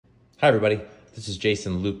Hi everybody, this is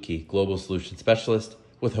Jason Lupke, Global Solution Specialist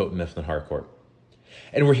with Houghton Mifflin Harcourt.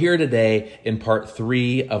 And we're here today in part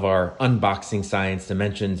 3 of our Unboxing Science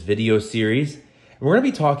Dimensions video series. And we're going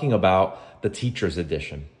to be talking about the Teacher's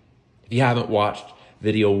Edition. If you haven't watched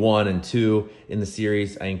video 1 and 2 in the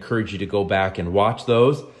series, I encourage you to go back and watch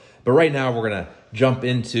those. But right now we're going to jump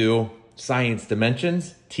into Science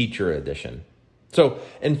Dimensions Teacher Edition. So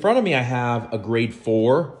in front of me I have a grade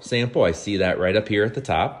 4 sample. I see that right up here at the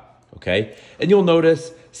top. Okay, and you'll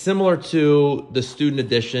notice, similar to the student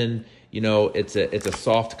edition, you know, it's a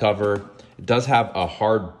soft cover. It does have a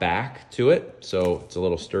hard back to it, so it's a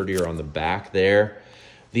little sturdier on the back there.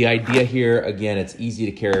 The idea here, again, it's easy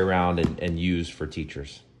to carry around and use for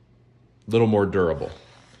teachers. A little more durable.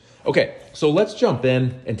 Okay, so let's jump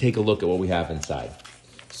in and take a look at what we have inside.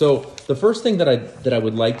 So the first thing that I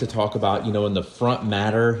would like to talk about, you know, in the front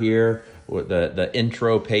matter here, or the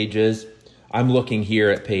intro pages, I'm looking here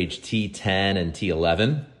at page T10 and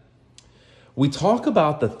T11. We talk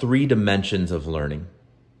about the 3 dimensions of learning.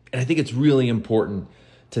 And I think it's really important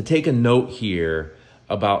to take a note here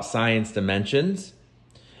about Science Dimensions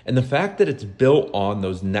and the fact that it's built on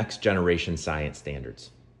those next generation science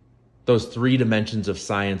standards. Those 3 dimensions of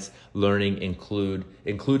science learning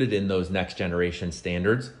included in those next generation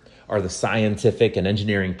standards are the scientific and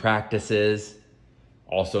engineering practices,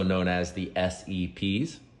 also known as the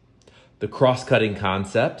SEPs, the cross-cutting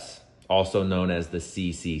concepts, also known as the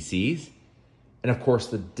CCCs, and of course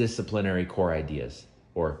the disciplinary core ideas,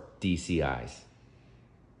 or DCIs.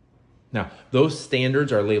 Now, those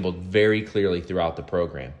standards are labeled very clearly throughout the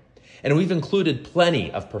program, and we've included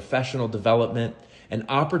plenty of professional development and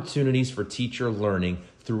opportunities for teacher learning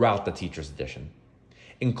throughout the Teacher's Edition,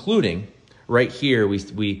 including right here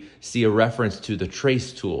we see a reference to the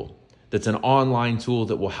TRACE tool. That's an online tool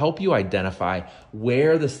that will help you identify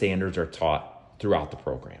where the standards are taught throughout the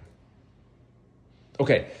program.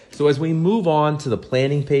 Okay, so as we move on to the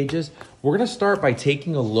planning pages, we're going to start by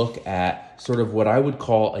taking a look at sort of what I would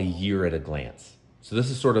call a year at a glance. So this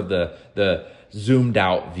is sort of the zoomed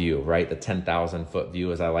out view, right? The 10,000 foot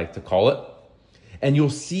view, as I like to call it. And you'll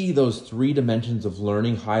see those 3 dimensions of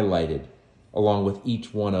learning highlighted along with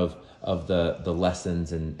each one of the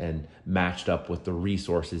lessons and matched up with the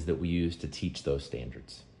resources that we use to teach those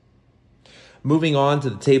standards. Moving on to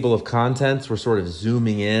the table of contents, we're sort of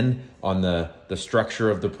zooming in on the structure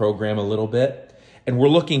of the program a little bit. And we're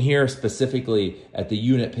looking here specifically at the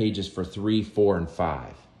unit pages for 3, 4, and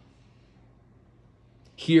 5.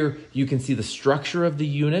 Here you can see the structure of the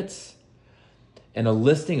units and a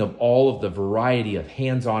listing of all of the variety of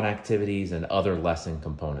hands-on activities and other lesson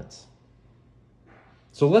components.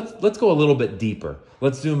 So let's go a little bit deeper.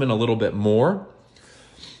 Let's zoom in a little bit more.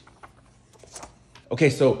 Okay,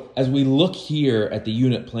 so as we look here at the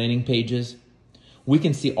unit planning pages, we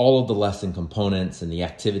can see all of the lesson components and the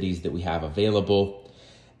activities that we have available.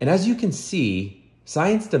 And as you can see,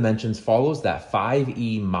 Science Dimensions follows that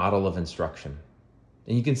 5E model of instruction.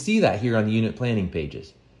 And you can see that here on the unit planning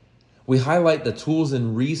pages. We highlight the tools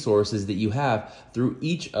and resources that you have through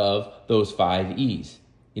each of those 5 E's.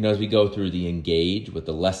 You know, as we go through the engage with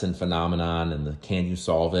the lesson phenomenon and the can you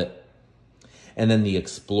solve it, and then the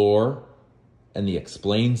explore and the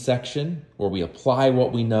explain section where we apply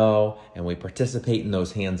what we know and we participate in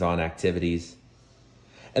those hands-on activities.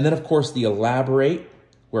 And then of course the elaborate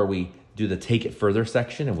where we do the take it further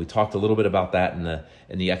section, and we talked a little bit about that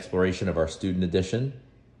in the exploration of our student edition.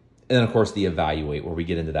 And then of course the evaluate where we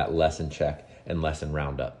get into that lesson check and lesson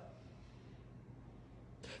roundup.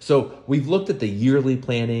 So we've looked at the yearly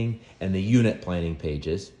planning and the unit planning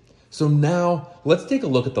pages. So now let's take a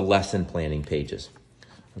look at the lesson planning pages.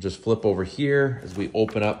 I'll just flip over here as we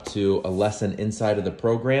open up to a lesson inside of the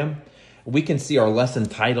program. We can see our lesson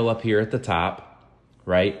title up here at the top,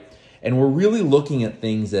 right? And we're really looking at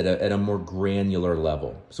things at a more granular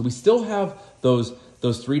level. So we still have those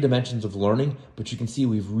 3 dimensions of learning, but you can see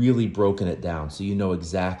we've really broken it down. So you know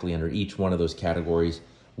exactly under each one of those categories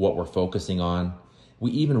what we're focusing on. We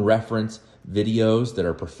even reference videos that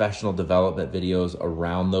are professional development videos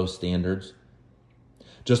around those standards.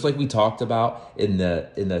 Just like we talked about in the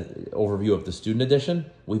overview of the student edition,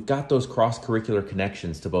 we've got those cross-curricular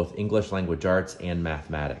connections to both English language arts and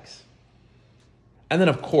mathematics. And then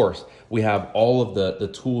of course, we have all of the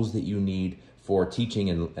tools that you need for teaching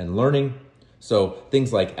and learning. So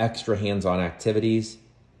things like extra hands-on activities.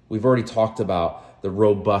 We've already talked about the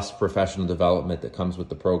robust professional development that comes with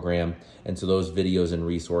the program. And so those videos and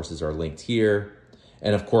resources are linked here.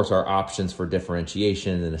 And of course, our options for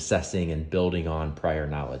differentiation and assessing and building on prior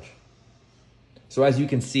knowledge. So as you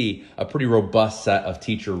can see, a pretty robust set of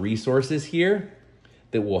teacher resources here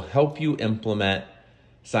that will help you implement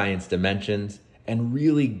Science Dimensions, and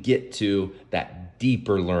really get to that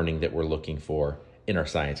deeper learning that we're looking for in our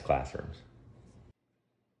science classrooms.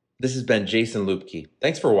 This has been Jason Lupke.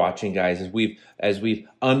 Thanks for watching, guys, as we've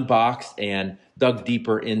unboxed and dug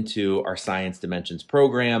deeper into our Science Dimensions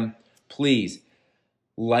program. Please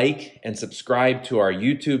like and subscribe to our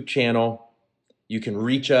YouTube channel. You can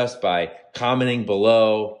reach us by commenting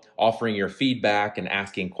below, offering your feedback, and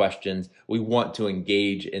asking questions. We want to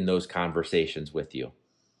engage in those conversations with you.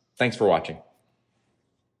 Thanks for watching.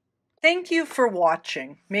 Thank you for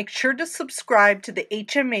watching. Make sure to subscribe to the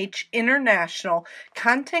HMH International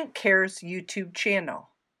Content Cares YouTube channel.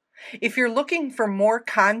 If you're looking for more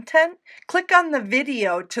content, click on the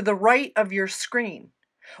video to the right of your screen.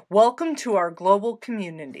 Welcome to our global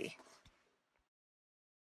community.